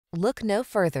Look no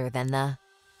further than the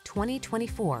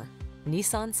 2024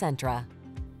 Nissan Sentra.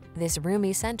 This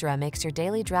roomy Sentra makes your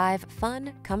daily drive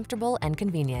fun, comfortable, and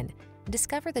convenient.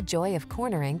 Discover the joy of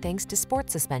cornering thanks to sport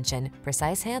suspension,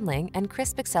 precise handling, and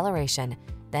crisp acceleration.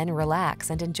 Then relax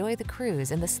and enjoy the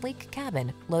cruise in the sleek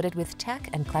cabin loaded with tech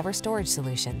and clever storage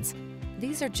solutions.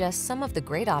 These are just some of the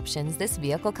great options this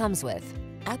vehicle comes with: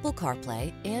 Apple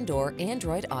CarPlay and/or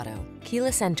Android Auto,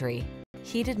 keyless entry,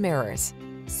 heated mirrors,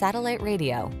 satellite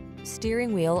radio,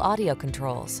 steering wheel audio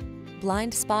controls,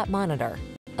 blind spot monitor,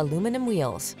 aluminum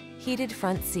wheels, heated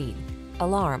front seat,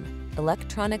 alarm,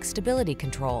 electronic stability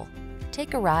control.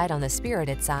 Take a ride on the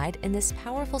spirited side in this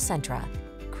powerful Sentra.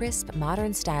 Crisp,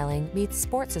 modern styling meets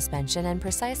sport suspension and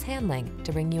precise handling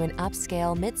to bring you an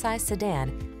upscale midsize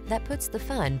sedan that puts the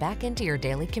fun back into your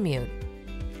daily commute.